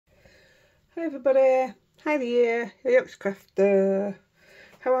Hi everybody, Heidi here, your Crafter.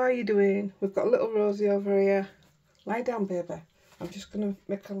 How are you doing? We've got a little Rosie over here. Lie down, baby. I'm just going to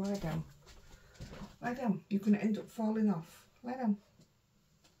make her lie down. Lie down. You're going to end up falling off. Lie down.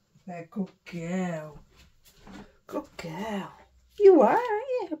 There, good girl. Good girl. You are,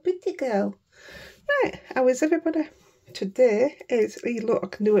 yeah, a pretty girl. Right, how is everybody? Today is, look, I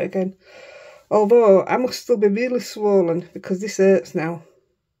can do it again. Although, I must still be really swollen because this hurts now.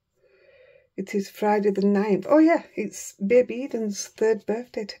 It is Friday the 9th. Oh yeah, it's baby Eden's 3rd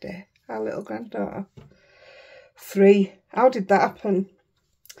birthday today. Our little granddaughter. 3. How did that happen?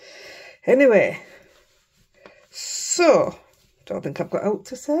 Anyway, so, don't think I've got out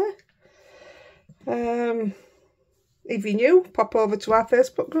to say. If you're new, pop over to our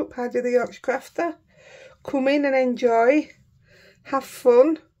Facebook group, Heidi-The Yorkshire Crafter. Come in and enjoy. Have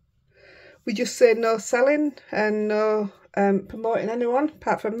fun. We just say no selling and no promoting anyone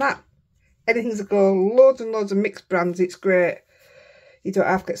apart from that. Anything's a go. Loads and loads of mixed brands. It's great. You don't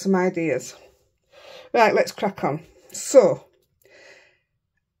have to get some ideas. Right, let's crack on. So,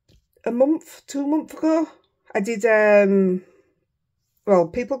 a month, 2 months ago, I did, well,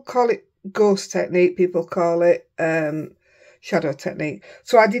 people call it ghost technique. People call it shadow technique.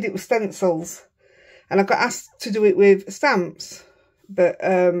 So I did it with stencils. And I got asked to do it with stamps. But,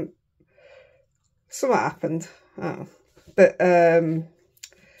 something happened. Oh. But,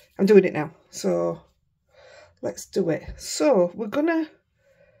 I'm doing it now, so let's do it. So we're gonna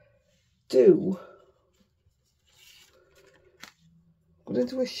do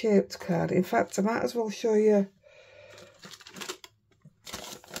a shaped card. In fact, I might as well show you.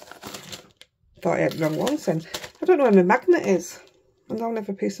 Thought I had the wrong ones then. I don't know where my magnet is. I don't have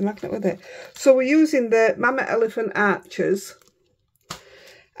a piece of magnet with it. So we're using the Mama Elephant Archers,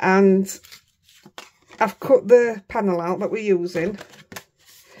 and I've cut the panel out that we're using.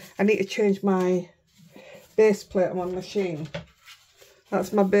 I need to change my base plate on my machine.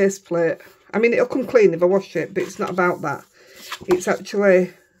 That's my base plate. I mean, it'll come clean if I wash it, but it's not about that. It's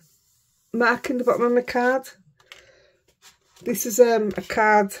actually marking the bottom of my card. This is a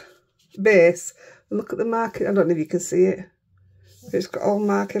card base. Look at the marking. I don't know if you can see it. It's got all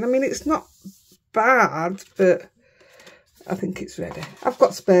marking. I mean, it's not bad, but I think it's ready. I've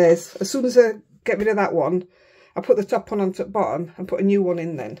got spares. As soon as I get rid of that one, I put the top one onto the bottom and put a new one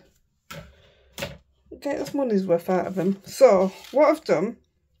in then. Get us money's worth out of them. So, what I've done,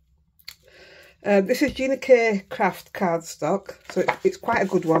 this is Gina K Craft cardstock, so it's quite a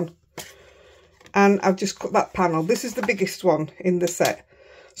good one. And I've just cut that panel. This is the biggest one in the set.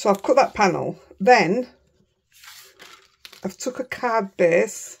 So I've cut that panel. Then, I've took a card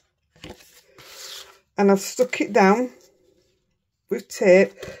base and I've stuck it down with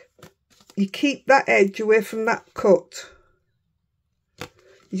tape. You keep that edge away from that cut.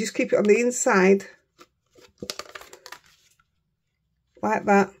 You just keep it on the inside. Like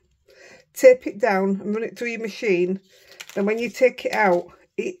that. Tape it down and run it through your machine. Then when you take it out,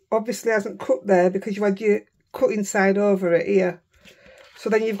 it obviously hasn't cut there because you had your cut inside over it here.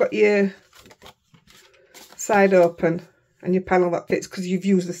 So then you've got your side open and your panel that fits because you've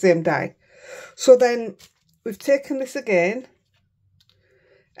used the same die. So then we've taken this again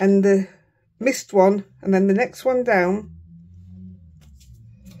and the missed one, and then the next one down,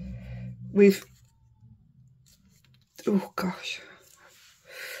 we've, oh gosh,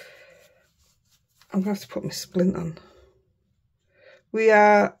 I'm going to have to put my splint on. We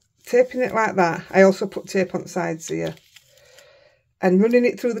are taping it like that. I also put tape on the sides here and running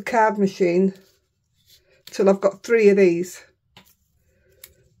it through the card machine till I've got 3 of these,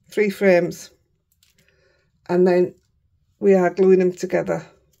 3 frames, and then we are gluing them together.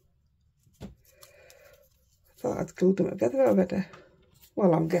 Thought I'd glued them together already.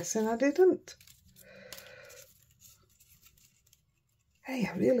 Well, I'm guessing I didn't. Hey,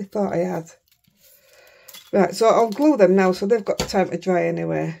 I really thought I had. Right, so I'll glue them now so they've got time to dry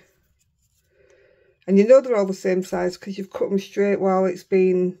anyway. And you know they're all the same size because you've cut them straight while it's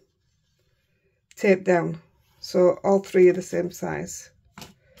been taped down. So all 3 are the same size.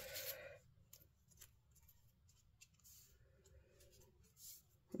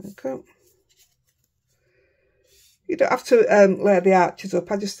 There we go. You don't have to layer the arches up.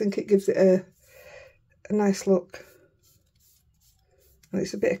 I just think it gives it a nice look. And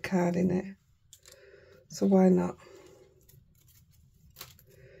it's a bit of card in it. So why not?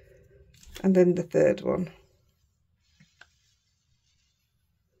 And then the 3rd one.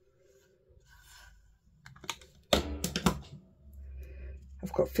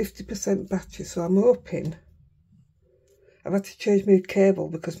 I've got 50% battery, so I'm hoping. I've had to change my cable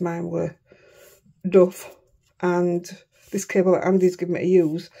because mine were duff. And this cable that Andy's given me to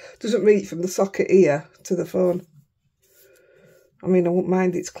use doesn't reach from the socket here to the phone. I mean, I wouldn't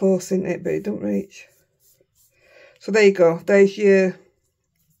mind, it's close, isn't it? But it don't reach. So there you go. There's your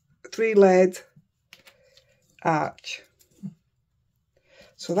 3-layered arch.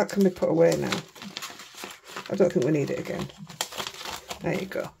 So that can be put away now. I don't think we need it again. There you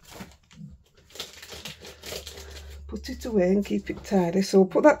go. Put it away and keep it tidy. So we'll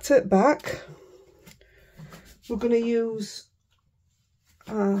put that to the back. We're going to use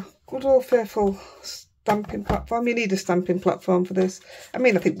a good old faithful stamping platform. You need a stamping platform for this. I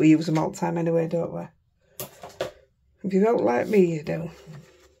mean, I think we use them all the time anyway, don't we? If you don't like me, you do.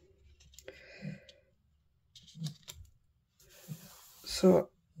 So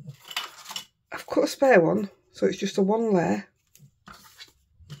I've cut a spare one, so it's just a 1 layer.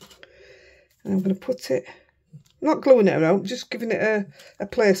 And I'm going to put it, not gluing it around, just giving it a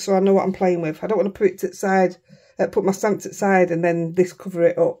place so I know what I'm playing with. I don't want to put it to the side, put my stamp to the side and then this cover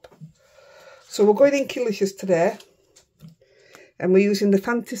it up. So we're going Inkylicious today, and we're using the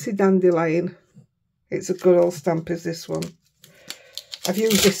Fantasy Dandelion. It's a good old stamp, is this one. I've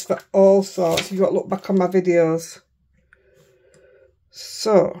used this for all sorts. You've got to look back on my videos.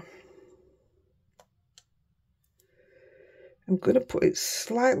 So I'm going to put it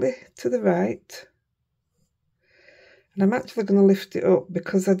slightly to the right, and I'm actually going to lift it up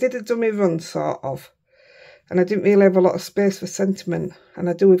because I did a dummy run sort of, and I didn't really have a lot of space for sentiment, and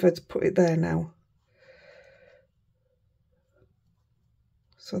I do have to put it there now.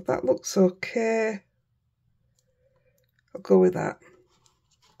 So that looks okay. I'll go with that.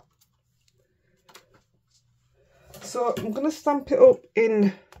 So I'm going to stamp it up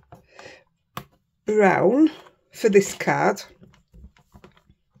in brown for this card.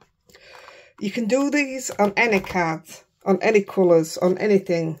 You can do these on any cards, on any colours, on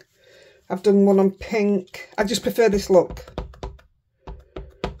anything. I've done one on pink. I just prefer this look.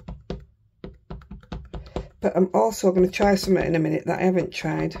 But I'm also going to try something in a minute that I haven't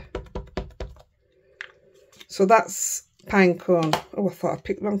tried. So that's pine cone. Oh, I thought I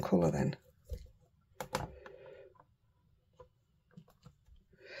picked the wrong colour then.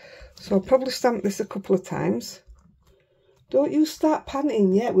 So I'll probably stamp this a couple of times. Don't you start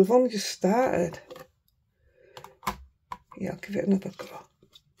panting yet, we've only just started. Yeah, I'll give it another go.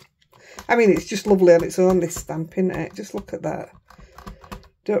 I mean, it's just lovely on its own, this stamp, isn't it? Just look at that.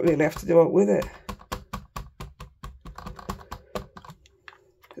 Don't really have to do it with it.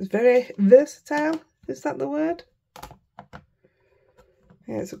 It's very versatile, is that the word?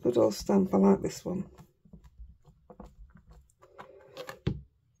 Yeah, it's a good old stamp, I like this one.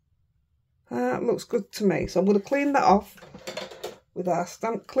 That looks good to me. So I'm going to clean that off with our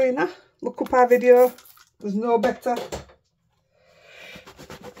stamp cleaner. Look up our video. There's no better.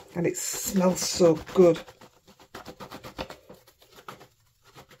 And it smells so good.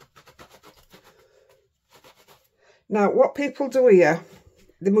 Now, what people do here,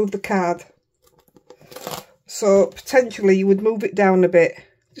 they move the card. So potentially you would move it down a bit.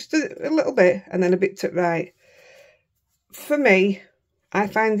 Just a little bit, and then a bit to the right. For me, I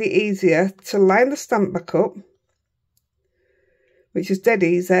find it easier to line the stamp back up, which is dead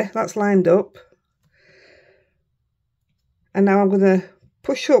easy. That's lined up. And now I'm going to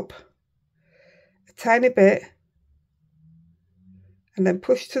push up a tiny bit and then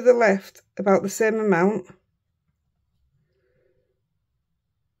push to the left about the same amount.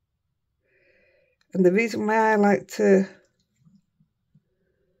 And the reason why I like to...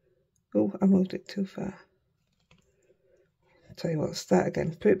 Oh, I moved it too far. Tell you what, start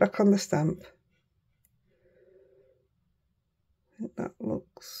again. Put it back on the stamp. I think that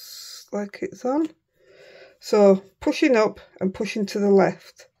looks like it's on. So pushing up and pushing to the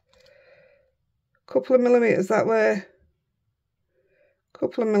left. A couple of millimetres that way. A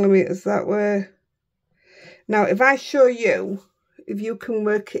couple of millimetres that way. Now, if I show you, if you can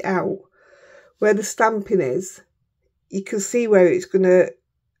work it out, where the stamping is, you can see where it's going to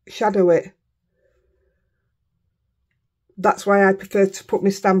shadow it. That's why I prefer to put my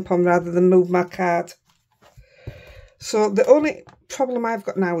stamp on rather than move my card. So the only problem I've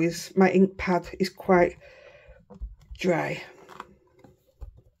got now is my ink pad is quite dry.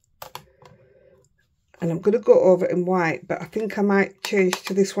 And I'm going to go over it in white, but I think I might change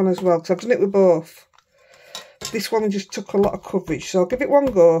to this one as well, because I've done it with both. This one just took a lot of coverage, so I'll give it one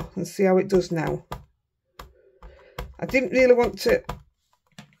go and see how it does now. I didn't really want to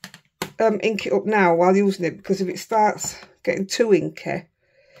ink it up now while using it, because if it starts getting too inky,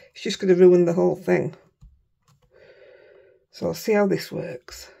 it's just going to ruin the whole thing. So I'll see how this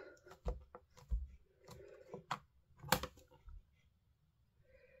works.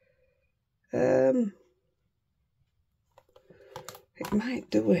 It might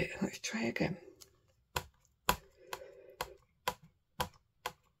do it. Let's try again.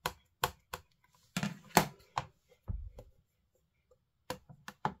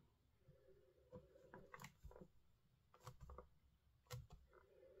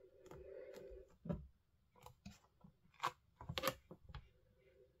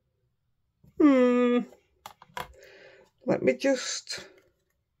 Let me just...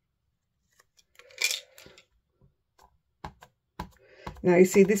 Now you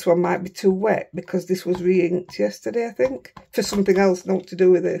see this one might be too wet because this was re-inked yesterday, I think, for something else, not to do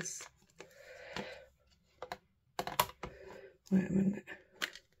with this. Wait a minute.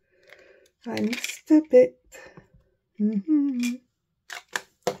 I missed a bit.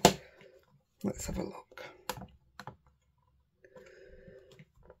 Let's have a look.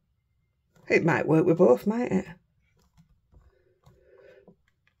 It might work with both, might it?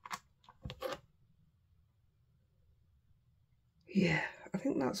 Yeah, I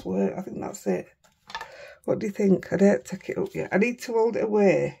think that's work. I think that's it. What do you think? I don't take it up yet. I need to hold it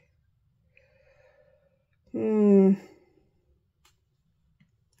away.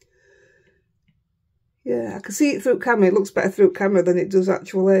 Yeah, I can see it through camera. It looks better through camera than it does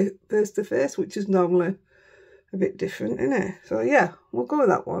actually face to face, which is normally a bit different, isn't it? So yeah, we'll go with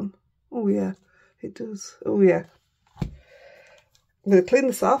that one. Oh yeah, it does. Oh yeah. I'm going to clean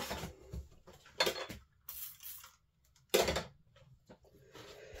this off.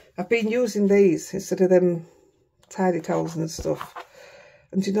 I've been using these instead of them tidy towels and stuff.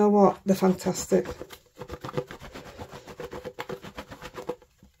 And do you know what? They're fantastic.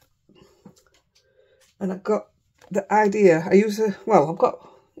 And I got the idea. I use a, well,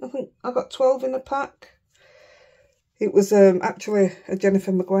 I think I got 12 in a pack. It was actually a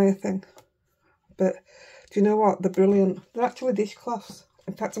Jennifer Maguire thing. But do you know what? They're brilliant. They're actually dishcloths.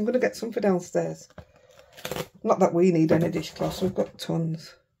 In fact, I'm going to get some for downstairs. Not that we need any dishcloths. We've got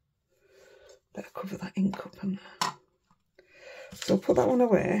tons. Better cover that ink up. So I'll put that one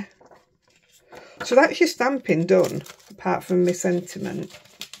away. So that's your stamping done, apart from my sentiment.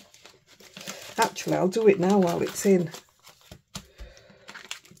 Actually, I'll do it now while it's in.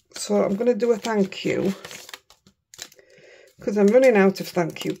 So I'm going to do a thank you, because I'm running out of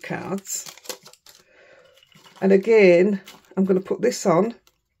thank you cards. And again, I'm going to put this on,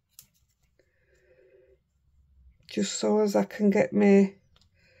 just so as I can get me...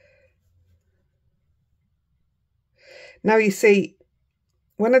 Now you see,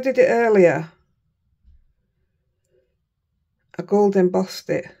 when I did it earlier, I gold embossed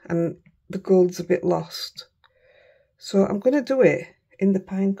it and the gold's a bit lost. So I'm going to do it in the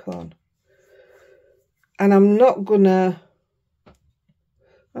pine cone. And I'm not going to,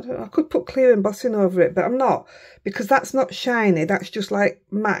 I could put clear embossing over it, but I'm not, because that's not shiny. That's just like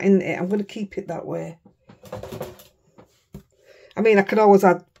matte, isn't it? I'm going to keep it that way. I mean, I could always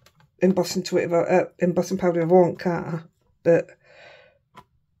add embossing to it, embossing powder if I want, can't I? But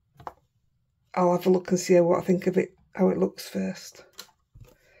I'll have a look and see what I think of it, how it looks first.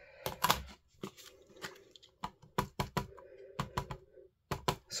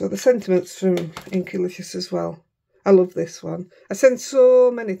 So the sentiments from Inkylicious as well. I love this one. I send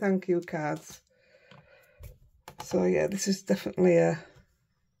so many thank you cards. So yeah, this is definitely a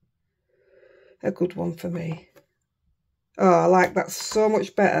good one for me. Oh, I like that so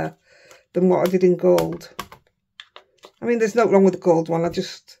much better than what I did in gold. I mean, there's nothing wrong with the gold one. I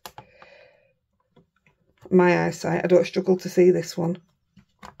just, my eyesight, I don't struggle to see this one.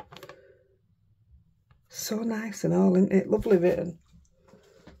 So nice and all, isn't it? Lovely written.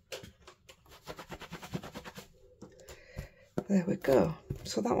 There we go.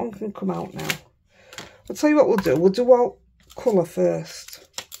 So that one can come out now. I'll tell you what we'll do. We'll do all colour first.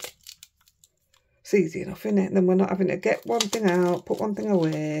 It's easy enough, isn't it? And then we're not having to get one thing out, put one thing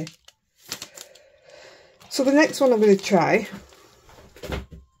away. So the next one I'm going to try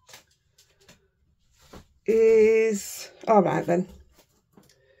is, all right then,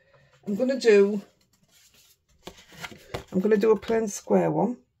 I'm going to do a plain square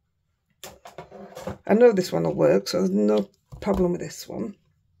one. I know this one will work, so there's no problem with this one,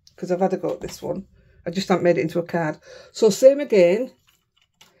 because I've had a go at this one. I just haven't made it into a card. So same again.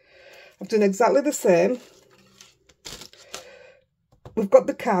 I've done exactly the same. We've got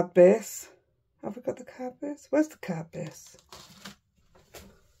the card base. Have we got the card base? Where's the card base?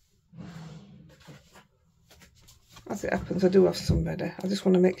 As it happens, I do have some ready. I just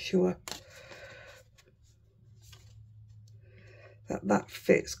want to make sure that that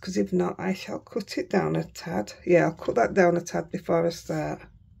fits, because if not, I shall cut it down a tad. Yeah, I'll cut that down a tad before I start.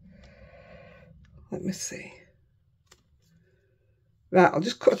 Let me see. Right, I'll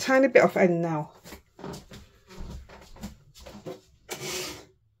just cut a tiny bit off end now.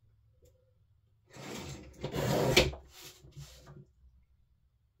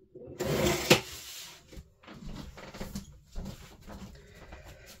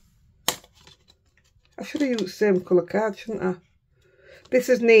 should have used the same colour card, shouldn't I? This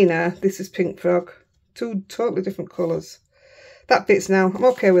is Nina, this is Pink Frog. Two totally different colours. That fits now. I'm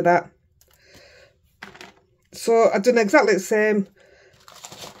okay with that. So I've done exactly the same.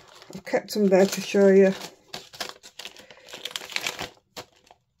 I've kept them there to show you.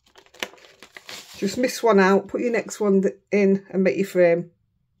 Just miss one out, put your next one in and make your frame.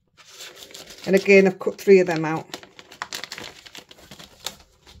 And again, I've cut 3 of them out.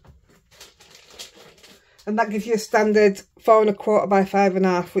 And that gives you a standard 4 1/4 by 5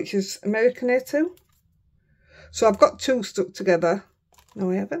 1/2, which is American A2. So I've got 2 stuck together.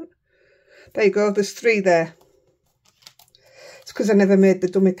 No, I haven't. There you go, there's 3 there. It's because I never made the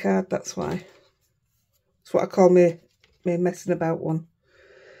dummy card, that's why. It's what I call me messing about one.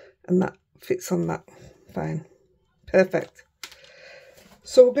 And that fits on that fine. Perfect.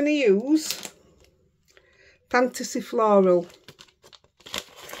 So we're going to use Fantasy Floral.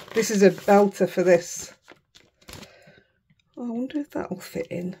 This is a belter for this. Oh, I wonder if that'll fit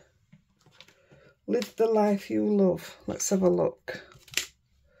in. Live the life you love. Let's have a look.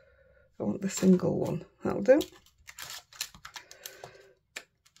 I want the single one. That'll do.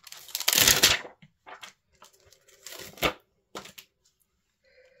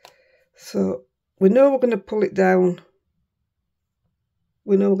 So we know we're going to pull it down.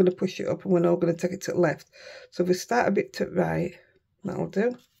 We know we're going to push it up, and we know we're going to take it to the left. So if we start a bit to the right, that'll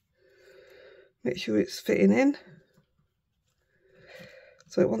do. Make sure it's fitting in.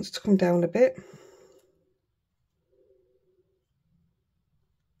 So it wants to come down a bit.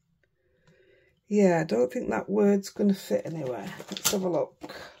 Yeah, I don't think that word's going to fit anywhere. Let's have a look.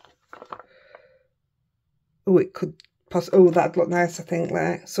 Oh, it could possibly. Oh, that'd look nice, I think.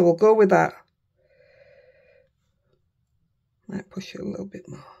 Like, so we'll go with that. Might push it a little bit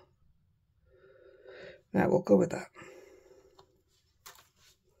more. Right, we'll go with that.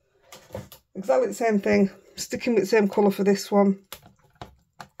 Exactly the same thing. Sticking with the same colour for this one.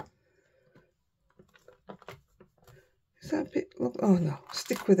 Is that a bit? Oh no,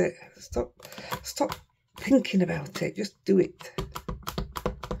 stick with it. Stop thinking about it. Just do it.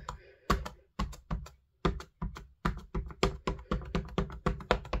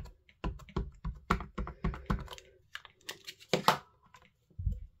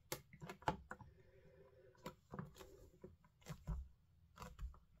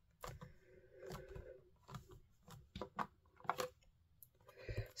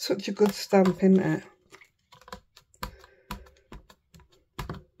 Such a good stamp, isn't it?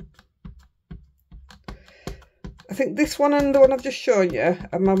 I think this one and the one I've just shown you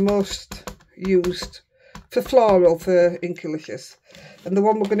are my most used for floral for Inkylicious. And the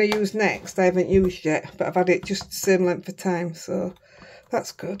one we're going to use next I haven't used yet, but I've had it just the same length of time, so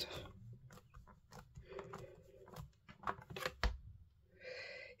that's good.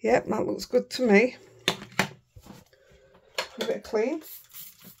 Yep, that looks good to me. Give it a clean.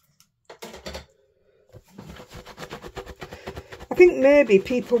 I think maybe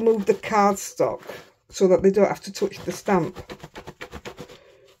people move the cardstock so that they don't have to touch the stamp.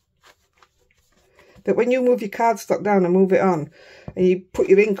 But when you move your cardstock down and move it on, and you put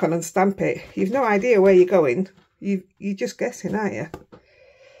your ink on and stamp it, you've no idea where you're going. You're just guessing, aren't you?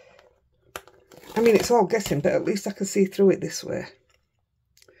 I mean, it's all guessing, but at least I can see through it this way.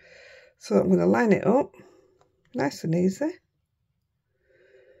 So I'm going to line it up, nice and easy.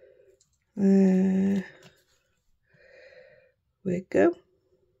 There we go.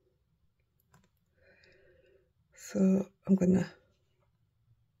 So I'm going to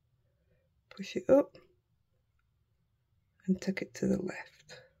push it up and take it to the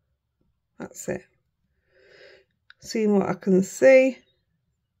left. That's it. Seeing what I can see.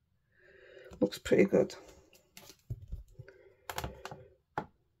 Looks pretty good.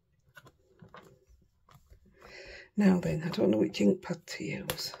 Now then, I don't know which ink pad to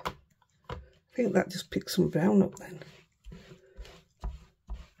use. I think that just picks some brown up then.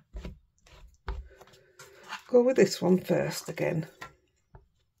 Go with this one first again.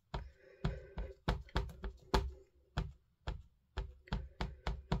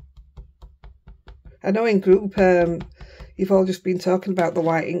 I know in group you've all just been talking about the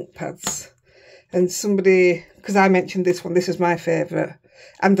white ink pads, and somebody, because I mentioned this one, this is my favourite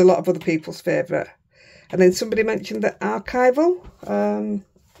and a lot of other people's favourite, and then somebody mentioned the archival.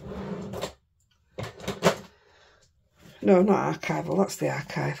 No, not archival, that's the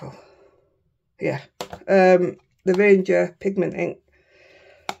archival. Yeah, the Ranger pigment ink.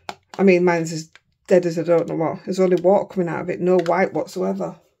 I mean, mine's as dead as I don't know what. There's only water coming out of it, no white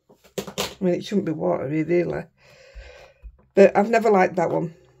whatsoever. I mean, it shouldn't be watery, really. But I've never liked that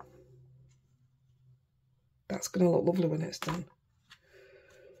one. That's going to look lovely when it's done.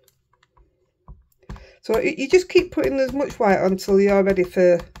 So you just keep putting as much white on until you're ready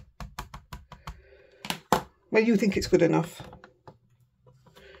for, well, you think it's good enough.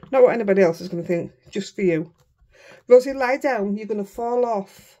 Not what anybody else is going to think, just for you. Rosie, lie down, you're going to fall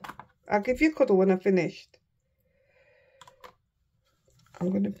off. I'll give you a cuddle when I've finished.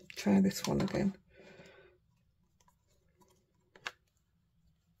 I'm going to try this one again.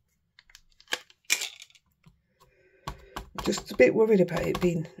 Just a bit worried about it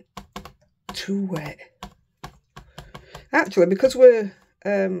being too wet. Actually, because we're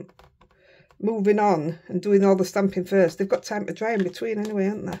moving on and doing all the stamping first, they've got time to dry in between anyway,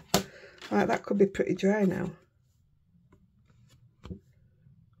 haven't they? Right, that could be pretty dry now.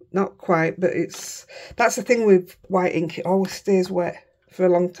 Not quite, but that's the thing with white ink, it always stays wet for a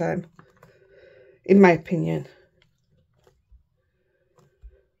long time, in my opinion.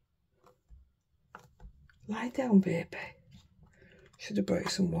 Lie down, baby. Should have brought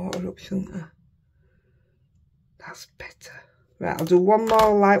some water up, shouldn't I? That's better. Right, I'll do one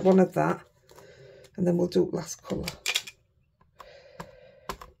more light one of that, and then we'll do last colour.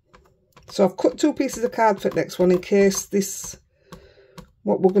 So I've cut 2 pieces of card for the next one in case this,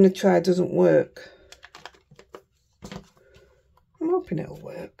 what we're going to try, doesn't work. I'm hoping it'll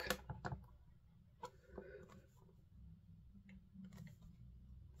work.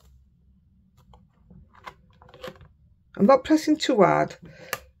 I'm not pressing too hard.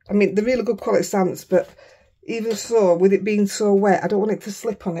 I mean, they're really good quality stamps, but even so, with it being so wet, I don't want it to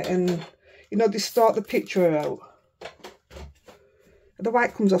slip on it and, you know, distort the picture out. The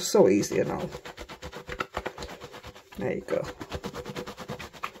white comes off so easy and all. There you go.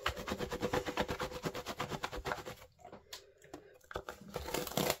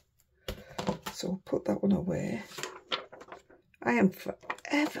 So I'll put that one away. I am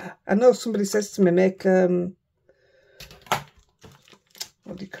forever. I know somebody says to me, make, what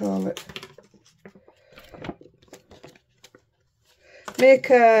do you call it? Make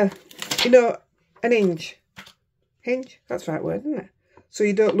a, you know, an hinge. Hinge? That's the right word, isn't it? So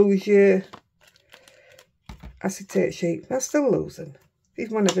you don't lose your acetate sheet. That's still losing,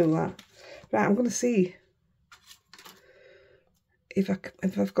 even when I do that. Right, I'm going to see if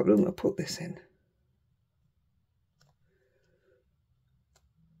I've got room to put this in.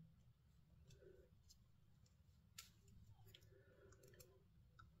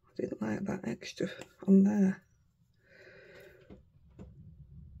 I didn't like that extra on there.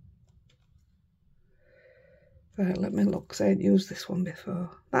 Right, let me look, because I ain't used this one before.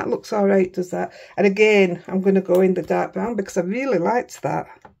 That looks alright, does that? And again, I'm going to go in the dark brown because I really liked that.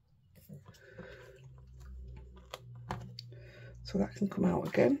 So that can come out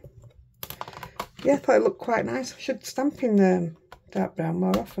again. Yeah, I thought it looked quite nice. I should stamp in dark brown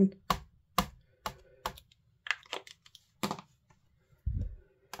more often.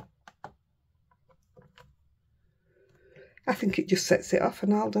 I think it just sets it off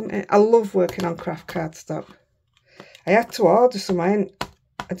and all, doesn't it? I love working on craft cardstock. I had to order some. I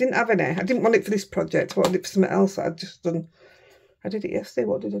didn't have any. I didn't want it for this project. I wanted it for something else that I'd just done. I did it yesterday.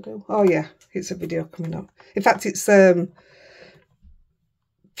 What did I do? Oh yeah, it's a video coming up. In fact, it's for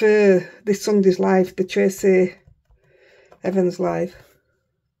this Sunday's live, the Tracy Evans live.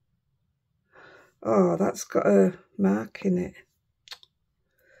 Oh, that's got a mark in it.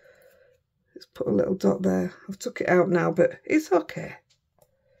 Let's put a little dot there. I've took it out now, but it's okay.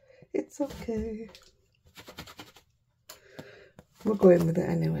 It's okay. We'll go in with it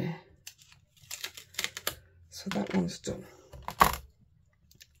anyway. So that one's done.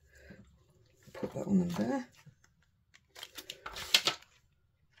 Put that one in there.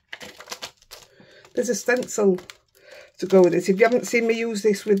 There's a stencil to go with this. If you haven't seen me use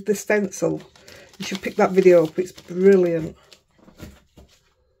this with the stencil, you should pick that video up. It's brilliant.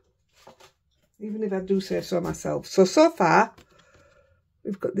 Even if I do say so myself. So far,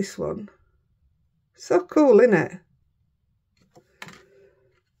 we've got this one. So cool, isn't it?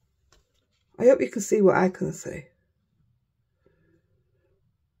 I hope you can see what I can see.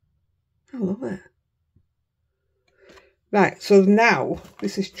 I love it. Right, so now,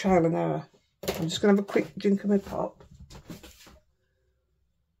 this is trial and error. I'm just going to have a quick drink of my pop.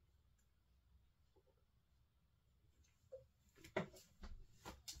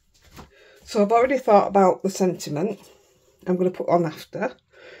 So I've already thought about the sentiment I'm going to put on after.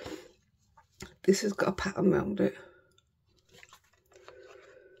 This has got a pattern around it.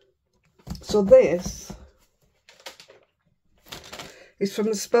 So this is from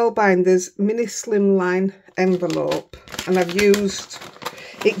the Spellbinders mini slimline envelope, and I've used,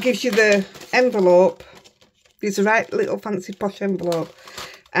 it gives you the envelope, it's a right little fancy posh envelope,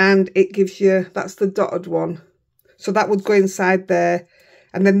 and it gives you, that's the dotted one, so that would go inside there,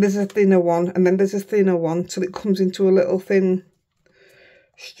 And then there's a thinner one, and then there's a thinner one, till it comes into a little thin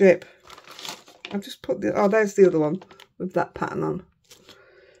strip. I've just put the, oh, there's the other one with that pattern on.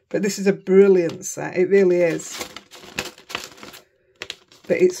 But this is a brilliant set, it really is.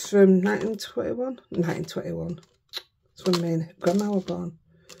 But it's from 1921? 1921. That's when me and Grandma were born.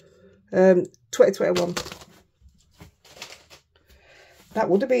 2021. That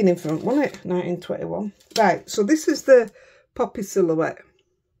would have been in front, wouldn't it? 1921. Right, so this is the poppy silhouette.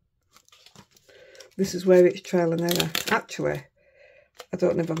 This is where it's trial and error. Actually, I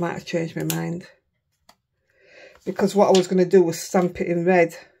don't know if I might have changed my mind. Because what I was going to do was stamp it in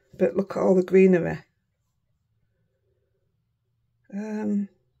red. But look at all the greenery. I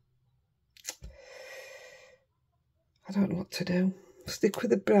don't know what to do. Stick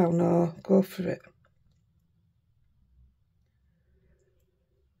with the brown or go for it.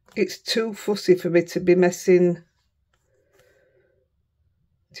 It's too fussy for me to be messing.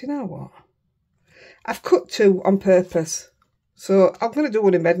 Do you know what? I've cut two on purpose. So I'm going to do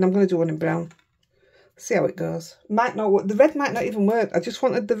one in red and I'm going to do one in brown. See how it goes. Might not work. The red might not even work. I just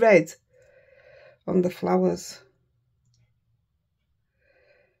wanted the red on the flowers.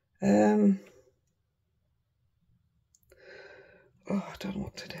 Oh, I don't know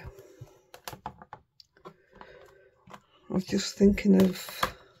what to do. I was just thinking of...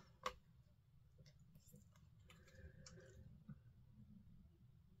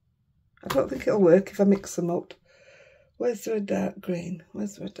 I don't think it'll work if I mix them up. Where's there a dark green?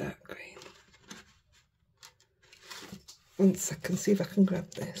 Where's there a dark green? 1 second, see if I can grab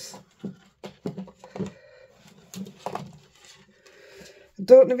this. I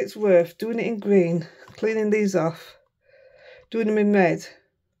don't know if it's worth doing it in green, cleaning these off, doing them in red.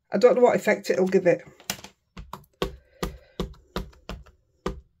 I don't know what effect it'll give it.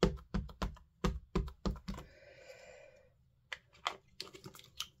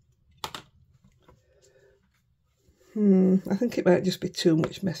 I think it might just be too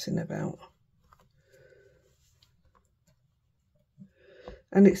much messing about.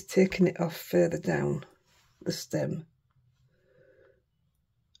 And it's taking it off further down the stem.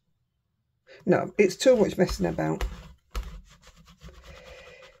 No, it's too much messing about.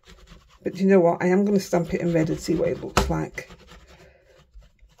 But you know what? I am going to stamp it in red and see what it looks like.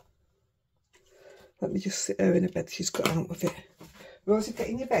 Let me just sit her in a bed. She's got out of it. Rosie, get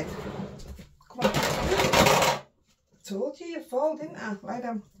in your bed. Come on. I told you you'd fall, didn't I? Lie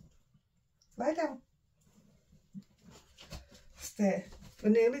down. Lie down. Stay. We're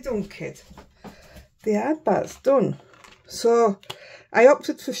nearly done, kid. The hard part's done. So I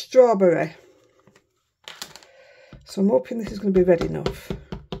opted for strawberry. So I'm hoping this is going to be red enough.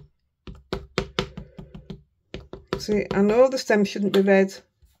 See, I know the stem shouldn't be red.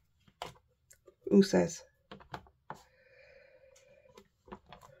 Who says?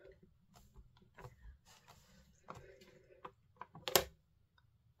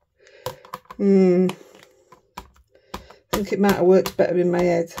 I think it might have worked better in my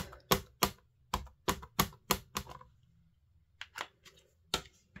head.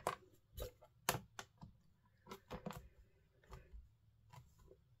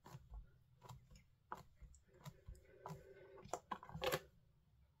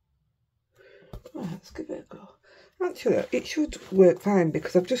 Right, let's give it a go. Actually, it should work fine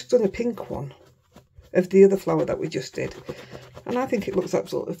because I've just done a pink one of the other flower that we just did. And I think it looks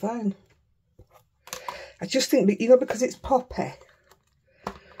absolutely fine. I just think, you know, because it's poppy,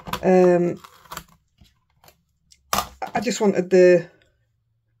 I just wanted the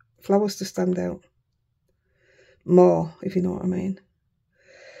flowers to stand out more, if you know what I mean.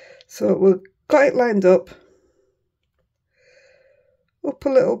 So we've got it lined up a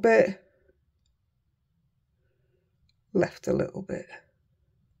little bit, left a little bit.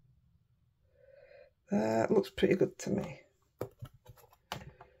 That looks pretty good to me.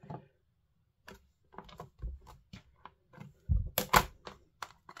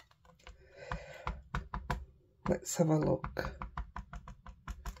 Let's have a look.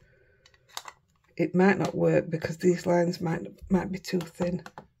 It might not work because these lines might be too thin.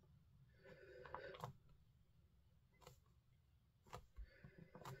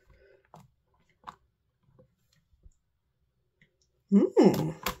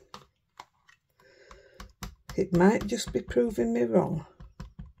 It might just be proving me wrong.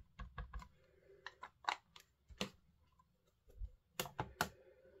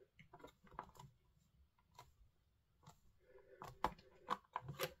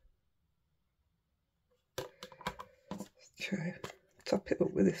 Try top it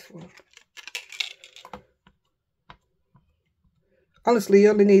up with this one. Honestly, you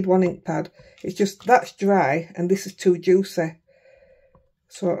only need one ink pad. It's just that's dry and this is too juicy.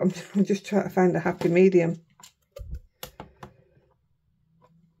 So I'm just trying to find a happy medium.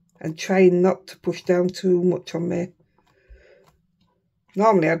 And trying not to push down too much on me.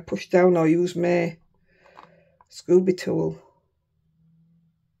 Normally I'd push down or use my Scooby tool.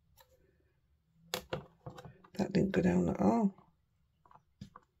 That didn't go down at all.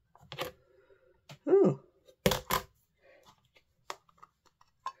 Oh.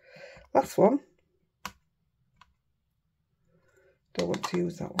 Last one. Don't want to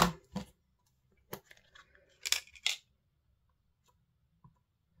use that one.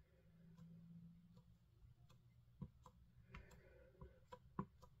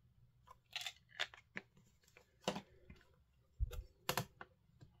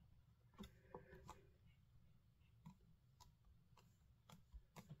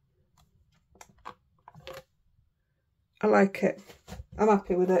 I like it. I'm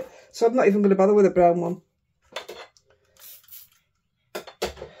happy with it. So I'm not even going to bother with a brown one.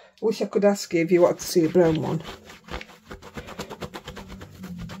 I wish I could ask you if you wanted to see a brown one.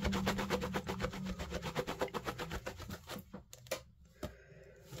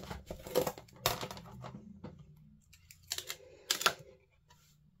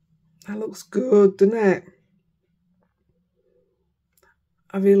 That looks good, doesn't it?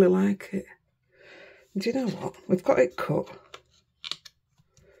 I really like it. Do you know what? We've got it cut.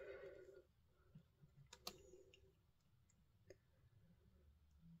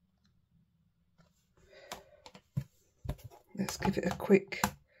 Let's give it a quick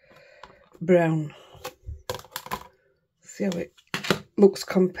brown. See how it looks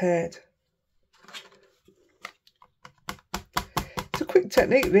compared. It's a quick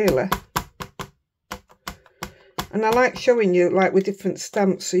technique, really. And I like showing you, like, with different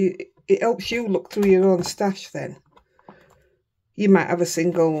stamps, so it helps you look through your own stash then. You might have a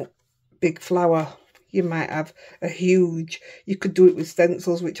single big flower. You might have a huge... You could do it with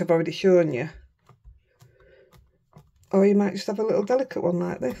stencils, which I've already shown you. Or you might just have a little delicate one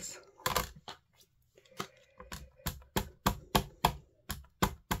like this.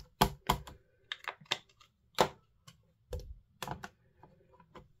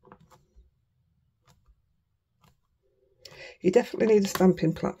 You definitely need a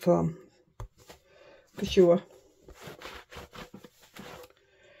stamping platform, for sure.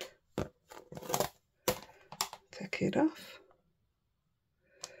 Take it off.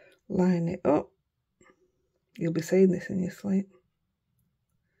 Line it up. You'll be seeing this in your slate.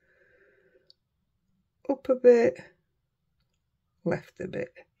 Up a bit, left a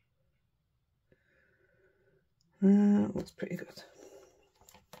bit. Looks pretty good.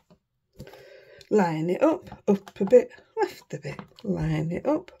 Line it up a bit, left a bit. Line it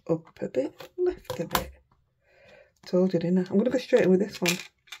up a bit, left a bit. Told you, didn't I? I'm going to go straight in with this one.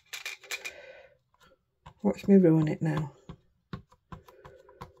 Watch me ruin it now.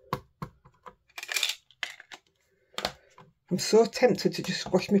 I'm so tempted to just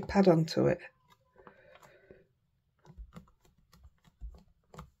squash my pad onto it.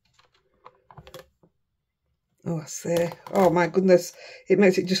 Oh, I say. Oh my goodness. It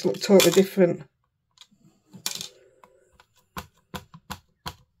makes it just look totally different.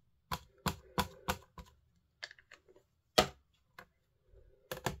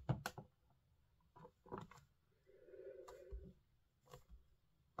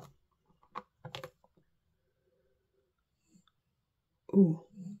 Ooh.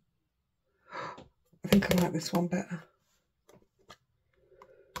 I think I like this one better.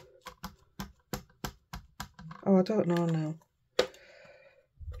 Oh, I don't know now.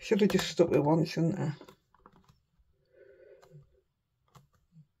 Should have just stuck with one, shouldn't I?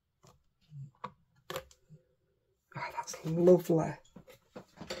 Oh, that's lovely.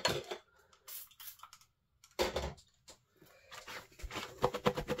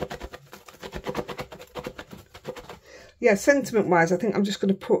 Yeah, sentiment-wise, I think I'm just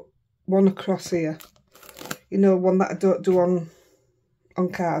going to put one across here. You know, one that I don't do on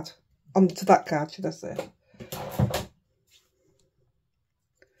card. Onto that card, should I say.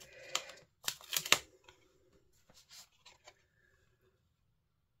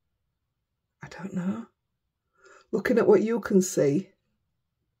 I don't know. Looking at what you can see.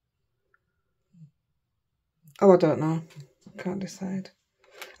 Oh, I don't know. I can't decide.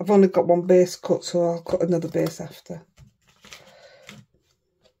 I've only got one base cut, so I'll cut another base after.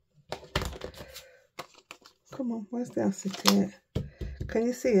 Come on, where's the acetate? Can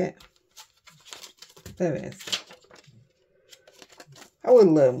you see it? There it is. I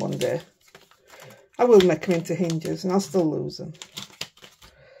will learn one day. I will make them into hinges and I'll still lose them.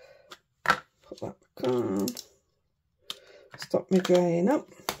 Put that back on. Stop me drying up.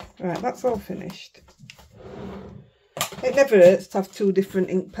 Right, that's all finished. It never hurts to have two different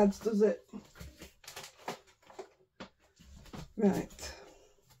ink pads, does it? Right.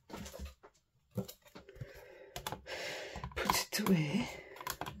 Put it away.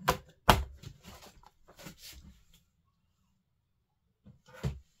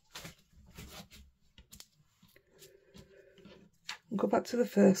 Go back to the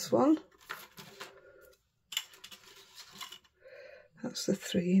first one. That's the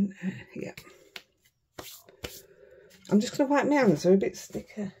 3 in there. Yeah. I'm just going to wipe my hands, they're a bit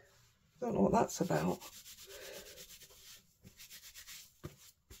sticky. Don't know what that's about.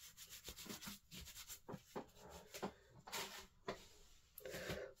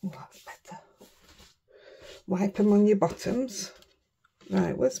 Oh, that's better. Wipe them on your bottoms.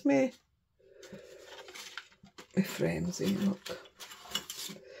 Right, where's my frames in? Look.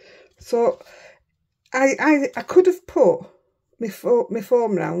 So I could have put my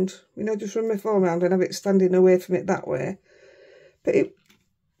foam round, you know, just run my foam round and have it standing away from it that way. But it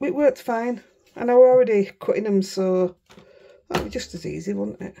worked fine. And I was already cutting them, so that'd be just as easy,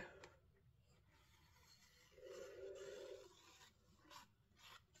 wouldn't it?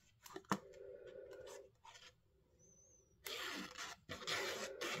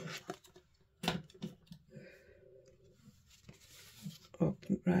 Open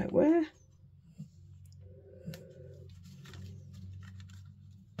it right way.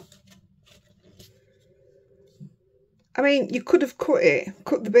 I mean, you could have cut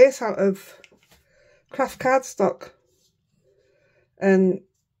the base out of craft cardstock and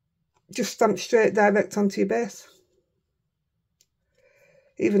just stamp straight direct onto your base.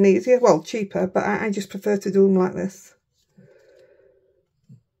 Even easier, well, cheaper, but I just prefer to do them like this.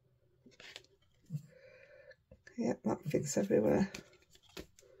 Yep, that fits everywhere.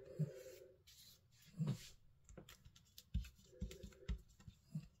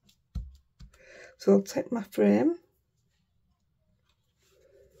 So I'll take my frame.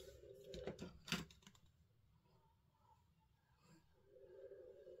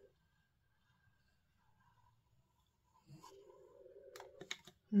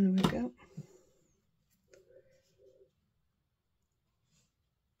 There we go.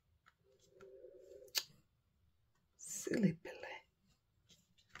 Silly Billy.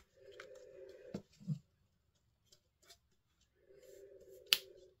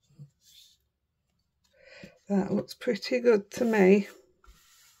 That looks pretty good to me.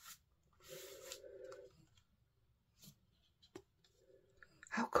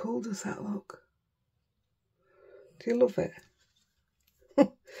 How cool does that look? Do you love it?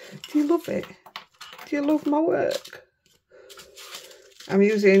 Do you love it? Do you love my work? I'm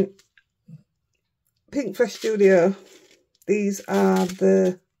using Pink Fresh Studio. These are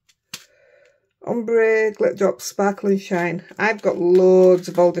the Ombre Glitter Drop Sparkle and Shine. I've got loads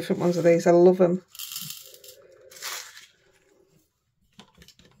of all different ones of these. I love them.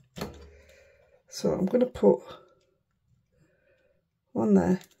 So I'm going to put one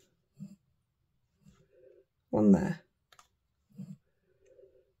there, one there,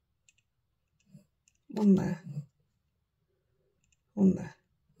 one there, one there,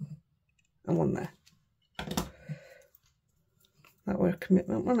 and one there. That were a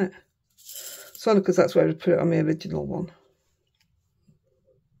commitment, wasn't it? It's only because that's where I put it on my original one.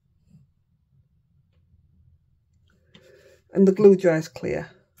 And the glue dries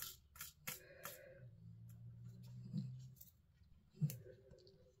clear.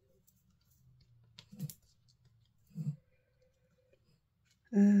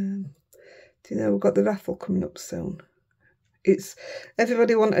 Do you know we've got the raffle coming up soon? It's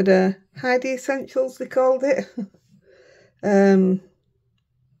everybody wanted a Heidi Essentials, they called it. And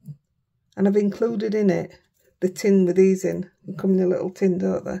I've included in it the tin with these in. They come in a little tin,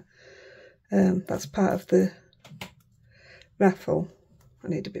 don't they? That's part of the raffle. I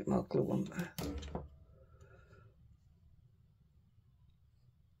need a bit more glue on there.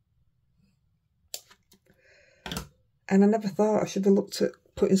 And I never thought I should have looked at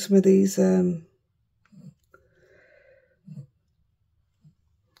putting some of these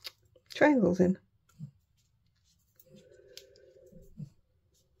triangles in.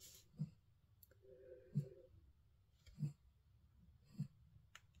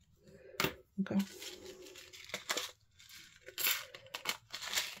 Okay.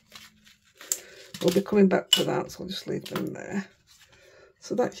 We'll be coming back to that, so I'll just leave them there.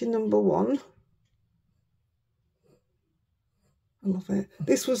 So that's your number one. I love it.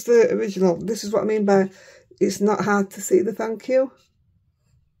 This was the original. This is what I mean by it's not hard to see the thank you.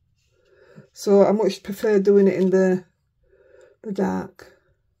 So I much prefer doing it in the dark.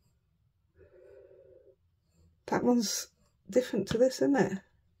 That one's different to this, isn't it?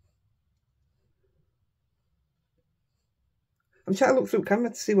 I'm trying to look through camera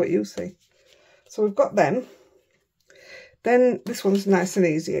to see what you see. So we've got them. Then this one's nice and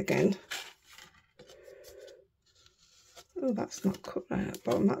easy again. Oh, that's not cut right at the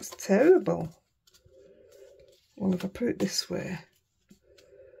bottom. That's terrible. Well, if I put it this way,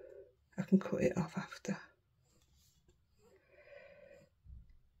 I can cut it off after.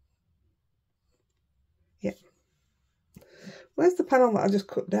 Yep. Where's the panel that I just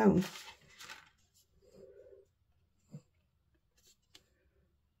cut down?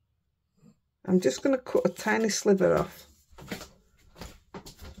 I'm just going to cut a tiny sliver off.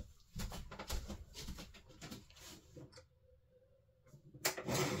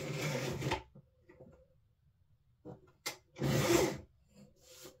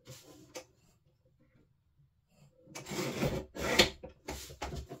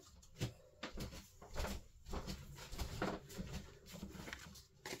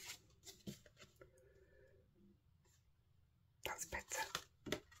 That's better.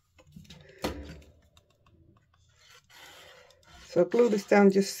 So glue this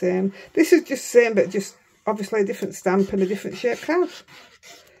down just same. This is just same, but just obviously a different stamp and a different shape card.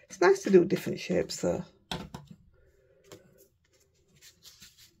 It's nice to do different shapes though.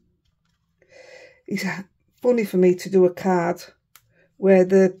 It's funny for me to do a card where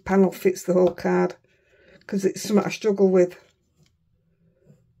the panel fits the whole card, because it's something I struggle with.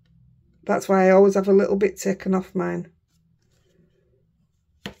 That's why I always have a little bit taken off mine.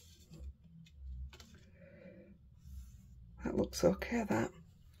 That looks okay, that.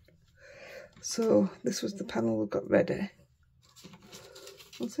 So this was the panel we got ready.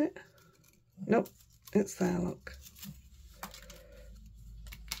 Was it? Nope, it's there, look.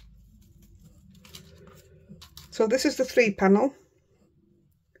 So this is the 3 panel.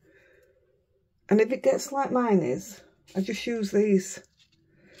 And if it gets like mine is, I just use these.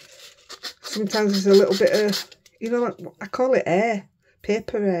 Sometimes there's a little bit of, you know, I call it air,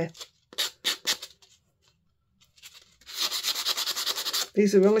 paper air.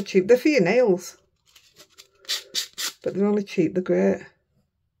 These are only cheap. They're for your nails. But they're only cheap. They're great.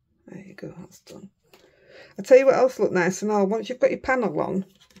 There you go. That's done. I'll tell you what else look nice and all. Once you've got your panel on,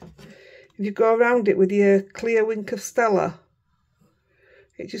 if you go around it with your clear wink of Stella,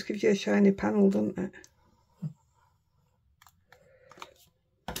 it just gives you a shiny panel, doesn't it?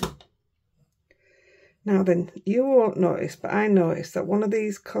 Now then, you won't notice, but I noticed that one of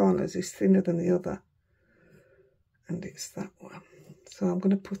these corners is thinner than the other. And it's that one. So I'm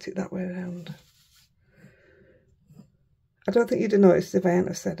going to put it that way around. I don't think you'd have noticed if I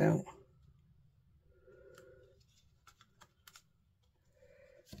hadn't said out.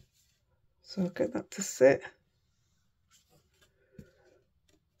 So I'll get that to sit.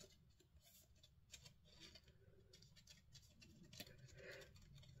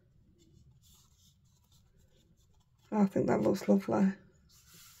 I think that looks lovely. I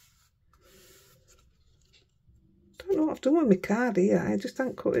don't know what I've done with my card here. I just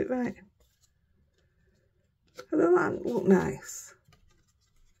haven't cut it right. I don't that look nice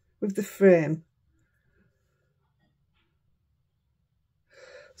with the frame.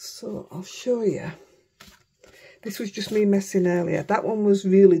 So I'll show you. This was just me messing earlier. That one was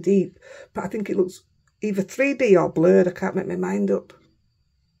really deep, but I think it looks either 3D or blurred. I can't make my mind up.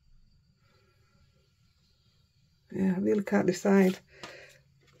 Yeah, I really can't decide.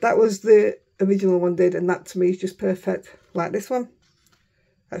 That was the original one did, and that to me is just perfect. Like this one.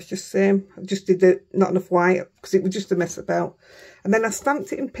 That's just same. I just did it not enough white because it was just a mess about. And then I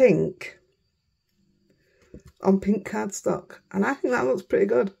stamped it in pink on pink cardstock, and I think that looks pretty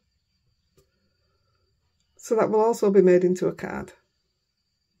good. So that will also be made into a card.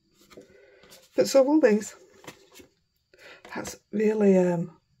 But so will these. That's really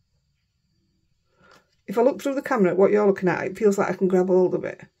if I look through the camera at what you're looking at, it feels like I can grab hold of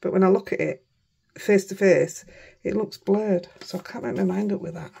it. But when I look at it face to face, it looks blurred. So I can't make my mind up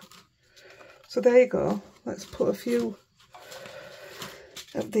with that. So there you go. Let's put a few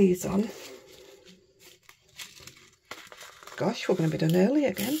of these on. Gosh, we're going to be done early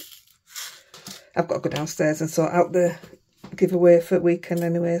again. I've got to go downstairs and sort out the giveaway for the weekend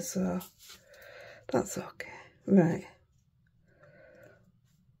anyway, so that's okay. Right.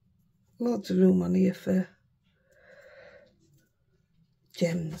 Loads of room on here for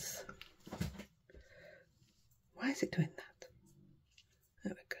gems. Why is it doing that?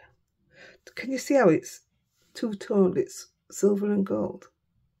 There we go. Can you see how it's two-toned? It's silver and gold.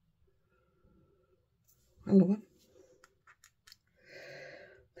 I love them.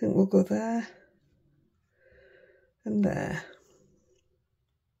 I think we'll go there and there.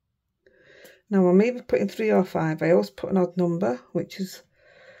 Now I'm either putting 3 or 5. I always put an odd number, which is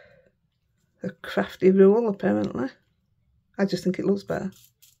a crafty rule apparently. I just think it looks better.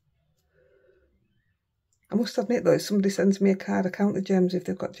 I must admit though, if somebody sends me a card, I count the gems if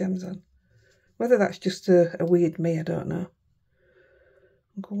they've got gems on. Whether that's just a weird me, I don't know.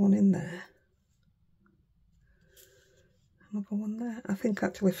 I'll go one in there. I'll go one there. I think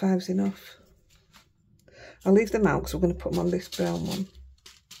actually 5's enough. I'll leave them out because we're going to put them on this brown one.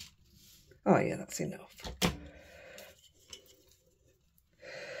 Oh yeah, that's enough.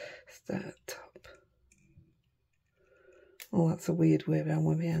 Start top. Oh, that's a weird way around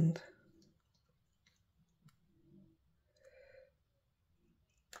with my hand.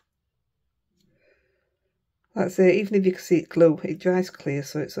 That's it, even if you can see it glue, it dries clear,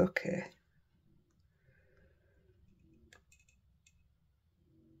 so it's okay.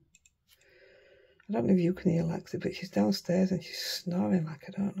 I don't know if you can hear Lexi, but she's downstairs and she's snoring like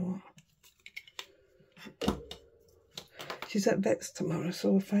I don't know what. She's at vet's tomorrow,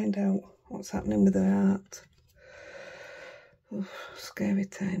 so we'll find out what's happening with her heart. Oof, scary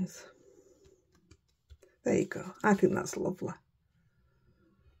times. There you go. I think that's lovely.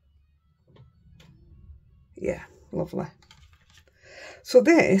 Yeah, lovely. So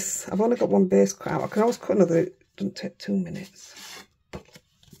this, I've only got one base cut out. I can always cut another. It doesn't take 2 minutes.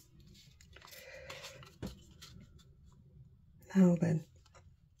 Now then.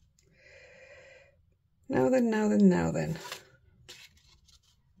 Now then, now then, now then.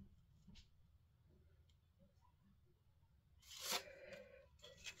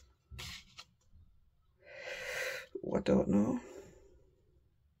 Oh, I don't know.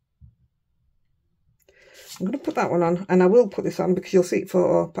 I'm going to put that one on, and I will put this on because you'll see it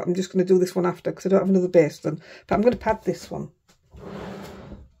photo, but I'm just going to do this one after because I don't have another base done. But I'm going to pad this one.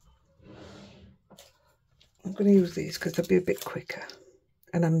 I'm going to use these because they'll be a bit quicker,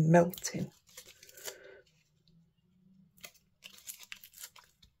 and I'm melting.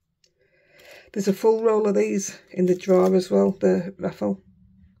 There's a full roll of these in the drawer as well, the raffle.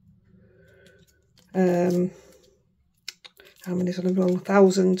 How many's on a roll?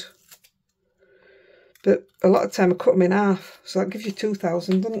 1,000. But a lot of time I cut them in half, so that gives you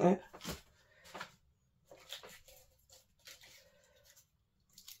 2,000, doesn't it?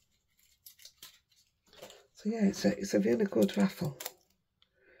 So yeah, it's a really good raffle.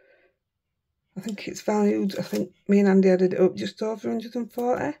 I think it's valued, I think me and Andy added it up just over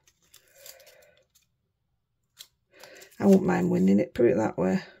 140. I won't mind winning it, put it that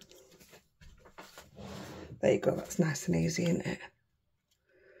way. There you go, that's nice and easy, isn't it?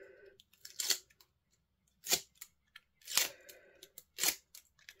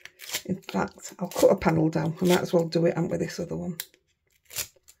 In fact, I'll cut a panel down. I might as well do it with this other one.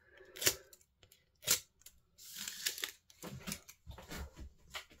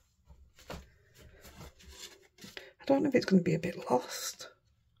 I don't know if it's going to be a bit lost.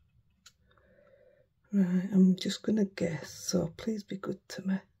 Right, I'm just going to guess, so please be good to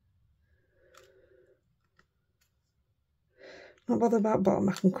me. Not bothered about bottom,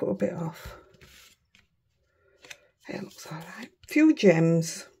 I can cut a bit off. Hey, it looks alright. Few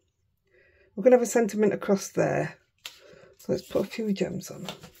gems. We're going to have a sentiment across there. So let's put a few gems on.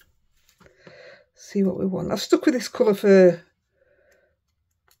 See what we want. I've stuck with this colour for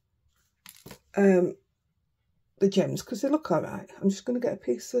the gems because they look alright. I'm just going to get a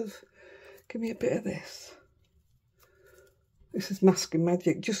piece of, give me a bit of this. This is Masking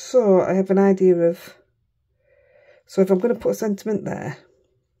Magic, just so I have an idea of, so if I'm going to put a sentiment there,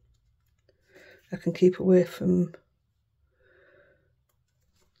 I can keep away from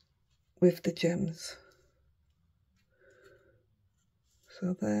with the gems.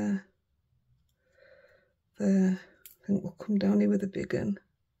 So there, I think we'll come down here with a big one.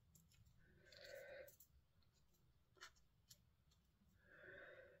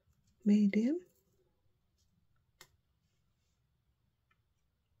 Medium.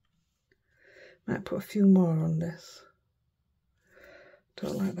 Might put a few more on this.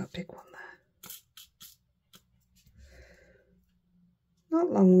 Don't like that big one there.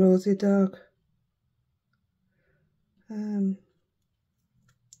 Not long, Rosie dog. 1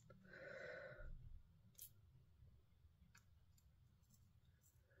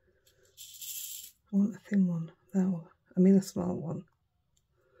 I want a thin one. No, I mean a small one.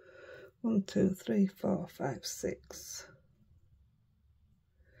 1, 2, 3, 4, 5, 6.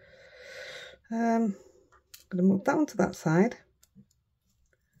 I'm going to move that one to that side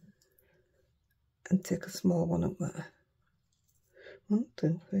and take a small one up there. 1,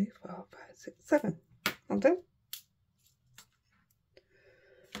 2, 3, 4, 5, 6, 7. I'll do.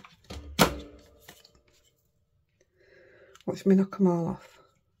 Watch me knock them all off.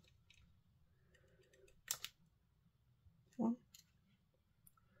 1.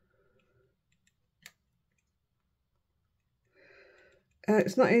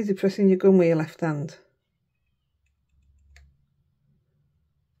 It's not easy pressing your gun with your left hand.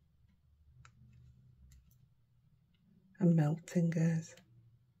 I'm melting, guys.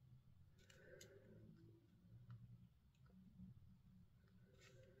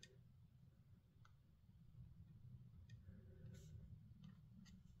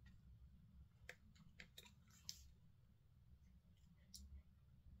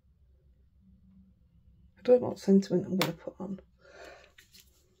 I don't know what sentiment I'm going to put on.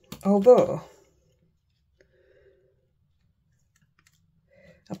 Although,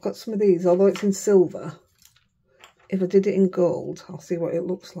 I've got some of these, although it's in silver. If I did it in gold, I'll see what it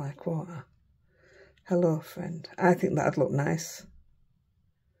looks like, won't I? Hello, friend. I think that'd look nice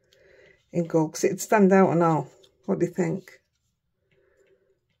in gold, because it'd stand out and all. What do you think?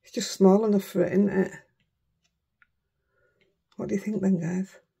 It's just small enough for it, isn't it? What do you think then,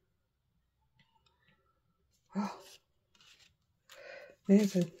 guys? Oh,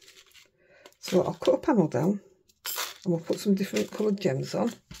 amazing. So I'll cut a panel down and we'll put some different coloured gems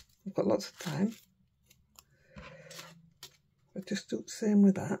on. We've got lots of time. I'll just do the same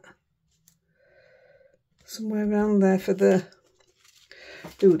with that. Somewhere around there for the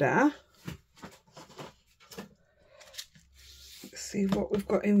doodah. Let's see what we've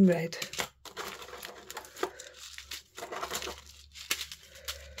got in red.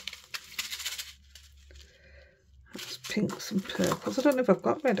 That's pinks and purples. I don't know if I've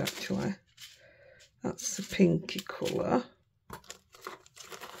got red actually. That's the pinky colour.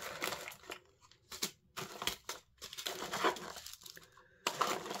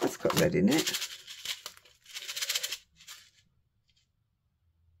 That's got red in it.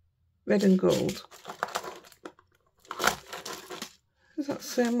 Red and gold. Is that the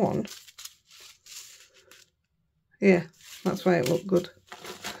same one? Yeah, that's why it looked good.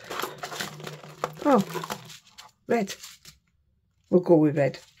 Oh, red. We'll go with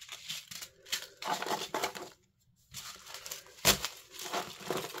red.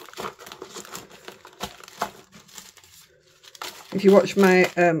 If you watch my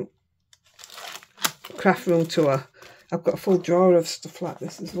craft room tour, I've got a full drawer of stuff like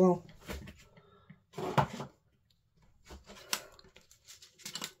this as well.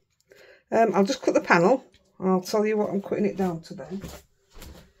 I'll just cut the panel and I'll tell you what I'm cutting it down to then.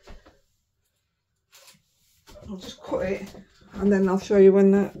 I'll just cut it and then I'll show you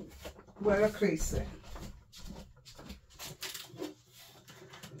where I crease it.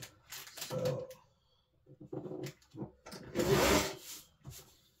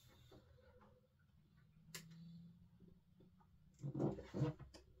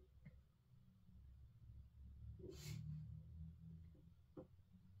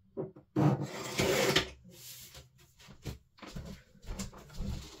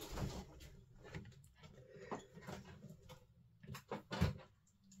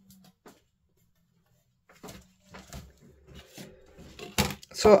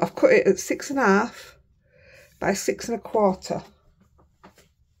 So I've cut it at 6.5 by 6.25.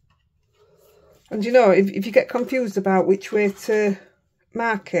 And you know, if you get confused about which way to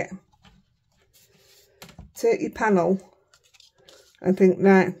mark it, take your panel and think,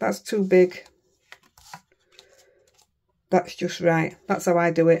 right, that's too big. That's just right. That's how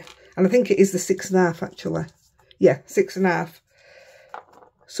I do it. And I think it is the 6.5 actually. Yeah, 6.5.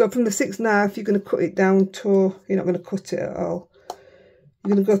 So from the 6.5, you're going to cut it down to, you're not going to cut it at all.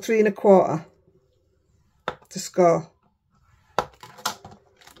 You're going to go 3.25 to score.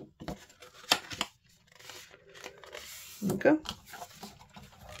 There we go.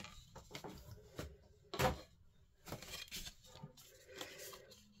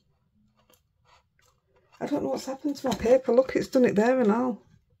 I don't know what's happened to my paper. Look, it's done it there and all.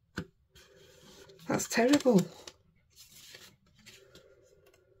 That's terrible.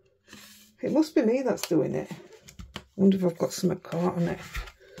 It must be me that's doing it. I wonder if I've got something caught on it.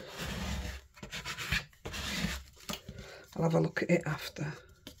 I'll have a look at it after.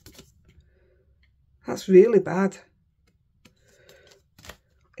 That's really bad.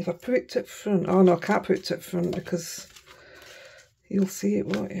 If I put it to the front, oh no, I can't put it to the front because you'll see it,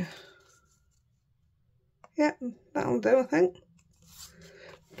 won't you? Yeah, that'll do, I think.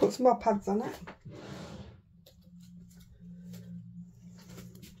 Put some more pads on it.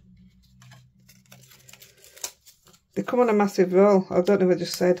 They come on a massive roll. I don't know if I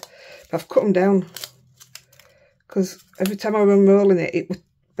just said, but I've cut them down because every time I was unrolling it, it was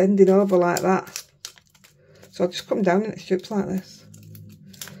bending over like that. So I just cut them down in strips like this.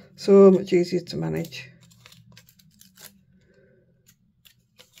 So much easier to manage.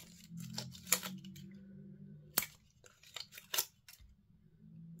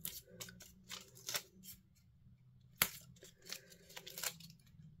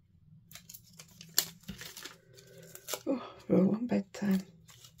 scroll on bedtime.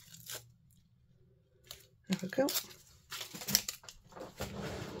 There we go.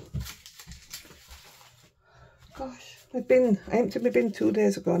 Gosh, I emptied my bin 2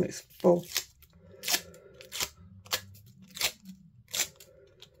 days ago and it's full.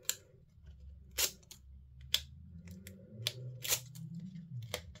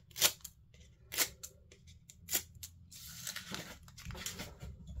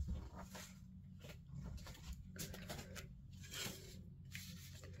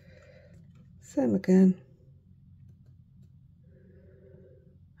 Same again.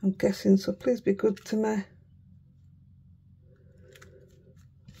 I'm guessing, so please be good to me.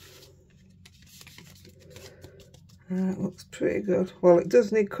 Looks pretty good. Well, it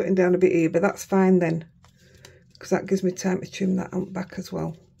does need cutting down a bit here, but that's fine then, because that gives me time to trim that out back as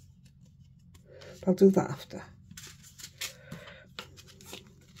well. But I'll do that after.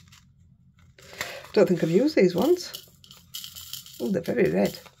 Don't think I've used these ones. Oh, they're very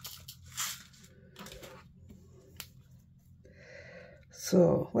red.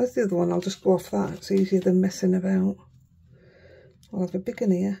 So, where's the other one? I'll just go off that. It's easier than messing about. I'll have a big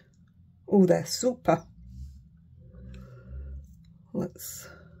one here. Oh, they're super. Let's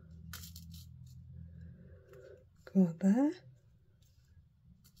go there.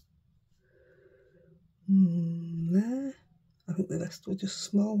 There. I think the rest were just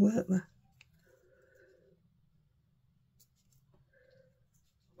small, weren't they?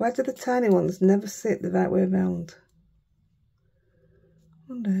 Why do the tiny ones never sit the right way around?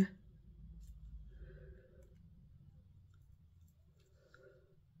 Wonder.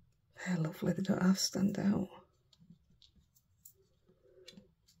 They're lovely, they don't half stand out.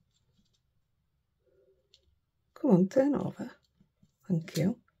 Come on, turn over. Thank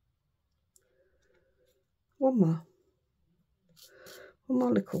you. One more. One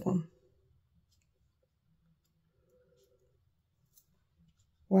more little one.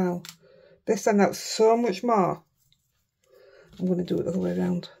 Wow, they stand out so much more. I'm going to do it the other way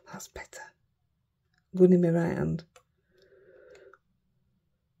around. That's better. Going in my right hand.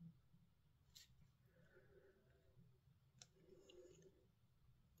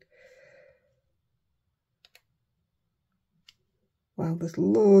 Wow, there's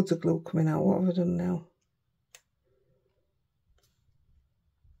loads of glue coming out. What have I done now?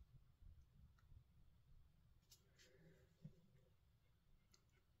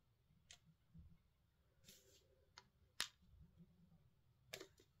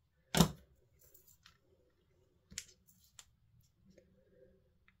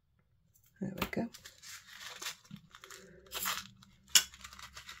 There we go.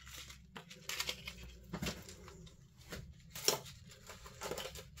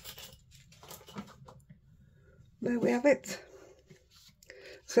 There we have it.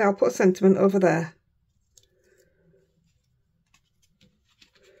 So I'll put a sentiment over there.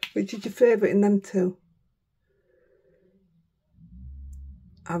 Which is your favourite in them two?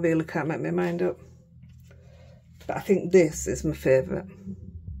 I really can't make my mind up. But I think this is my favourite.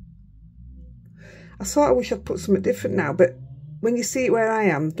 I sort of wish I'd put something different now, but when you see it where I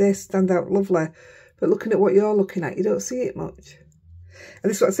am, they stand out lovely. But looking at what you're looking at, you don't see it much. And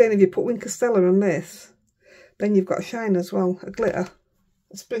this is what I'm saying, if you put Inkylicious on this, then you've got a shine as well, a glitter,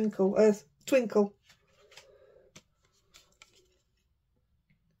 a sprinkle, a twinkle.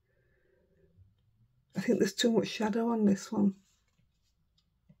 I think there's too much shadow on this one.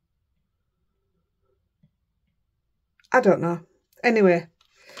 I don't know. Anyway,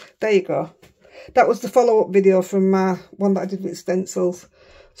 there you go. That was the follow-up video from my one that I did with stencils.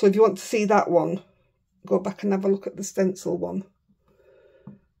 So if you want to see that one, go back and have a look at the stencil one.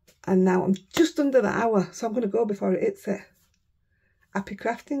 And now I'm just under the hour, so I'm going to go before it hits it. Happy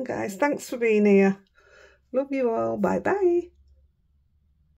crafting, guys. Thanks for being here. Love you all. Bye-bye.